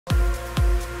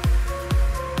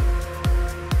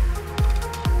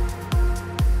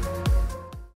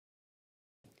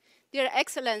Dear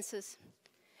Excellencies,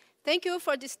 thank you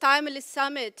for this timely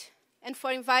summit and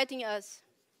for inviting us.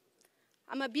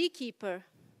 I'm a beekeeper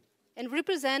and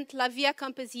represent La Vía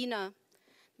Campesina,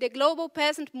 the global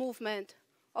peasant movement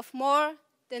of more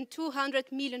than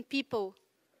 200 million people,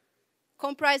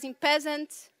 comprising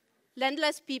peasants,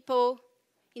 landless people,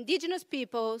 indigenous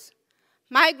peoples,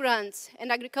 migrants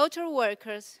and agricultural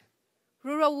workers,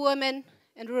 rural women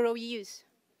and rural youth.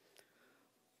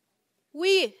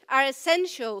 We are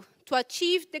essential to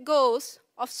achieve the goals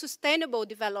of sustainable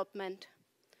development.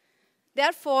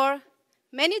 Therefore,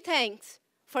 many thanks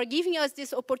for giving us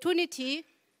this opportunity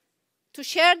to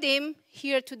share them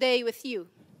here today with you.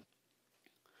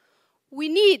 We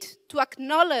need to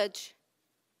acknowledge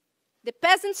the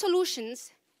peasant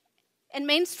solutions and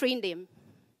mainstream them.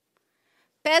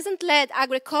 Peasant-led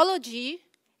agroecology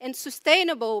and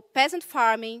sustainable peasant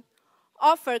farming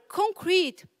offer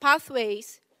concrete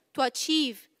pathways to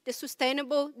achieve the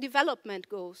Sustainable Development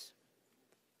Goals.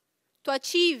 To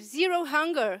achieve zero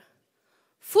hunger,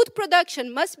 food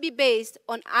production must be based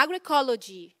on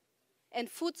agroecology and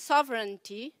food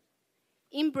sovereignty,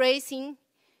 embracing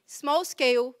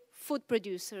small-scale food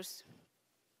producers.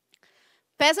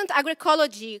 Peasant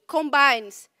agroecology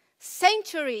combines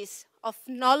centuries of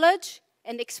knowledge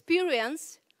and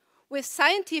experience with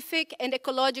scientific and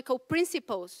ecological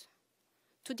principles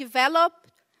to develop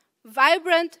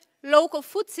vibrant local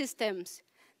food systems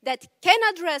that can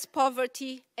address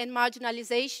poverty and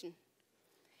marginalization.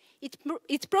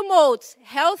 It promotes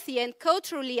healthy and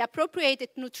culturally appropriated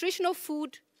nutritional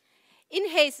food,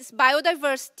 enhances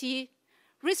biodiversity,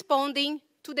 responding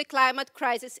to the climate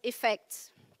crisis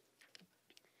effects.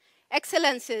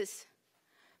 Excellencies,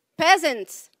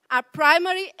 peasants are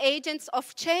primary agents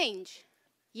of change,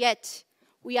 yet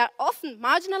we are often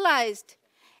marginalized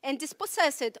and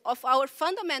dispossessed of our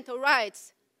fundamental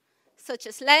rights, such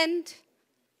as land,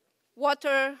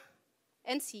 water,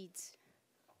 and seeds.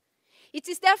 It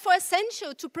is therefore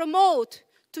essential to promote,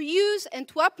 to use, and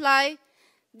to apply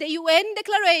the UN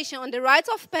Declaration on the Rights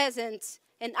of Peasants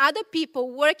and other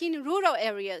people working in rural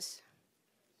areas.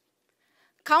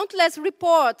 Countless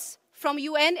reports from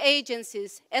UN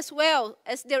agencies, as well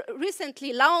as the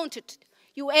recently launched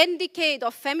UN Decade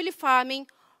of Family Farming,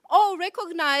 all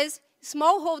recognize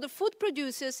smallholder food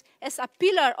producers as a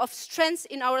pillar of strength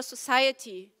in our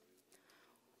society.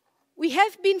 We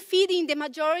have been feeding the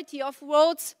majority of the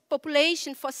world's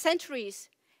population for centuries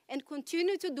and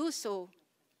continue to do so.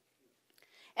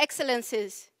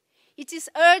 Excellencies, it is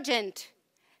urgent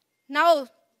now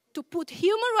to put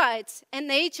human rights and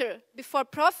nature before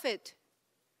profit.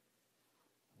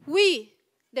 We,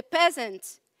 the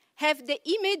peasants, have the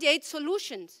immediate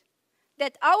solutions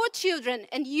that our children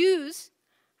and youth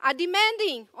are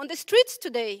demanding on the streets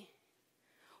today.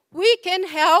 We can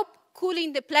help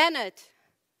cooling the planet.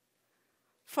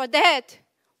 For that,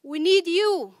 we need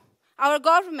you, our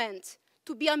government,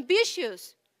 to be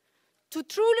ambitious, to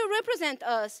truly represent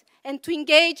us, and to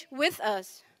engage with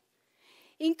us.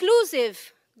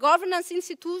 Inclusive governance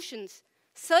institutions,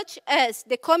 such as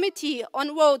the Committee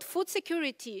on World Food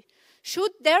Security,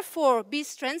 should therefore be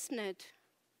strengthened.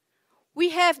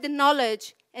 We have the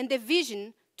knowledge and the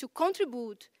vision to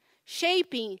contribute,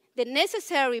 shaping the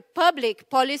necessary public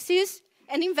policies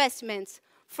and investments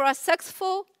for a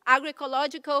successful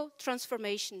agroecological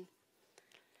transformation.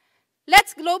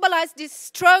 Let's globalize this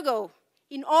struggle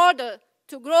in order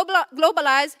to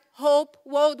globalize hope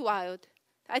worldwide.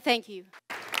 I thank you.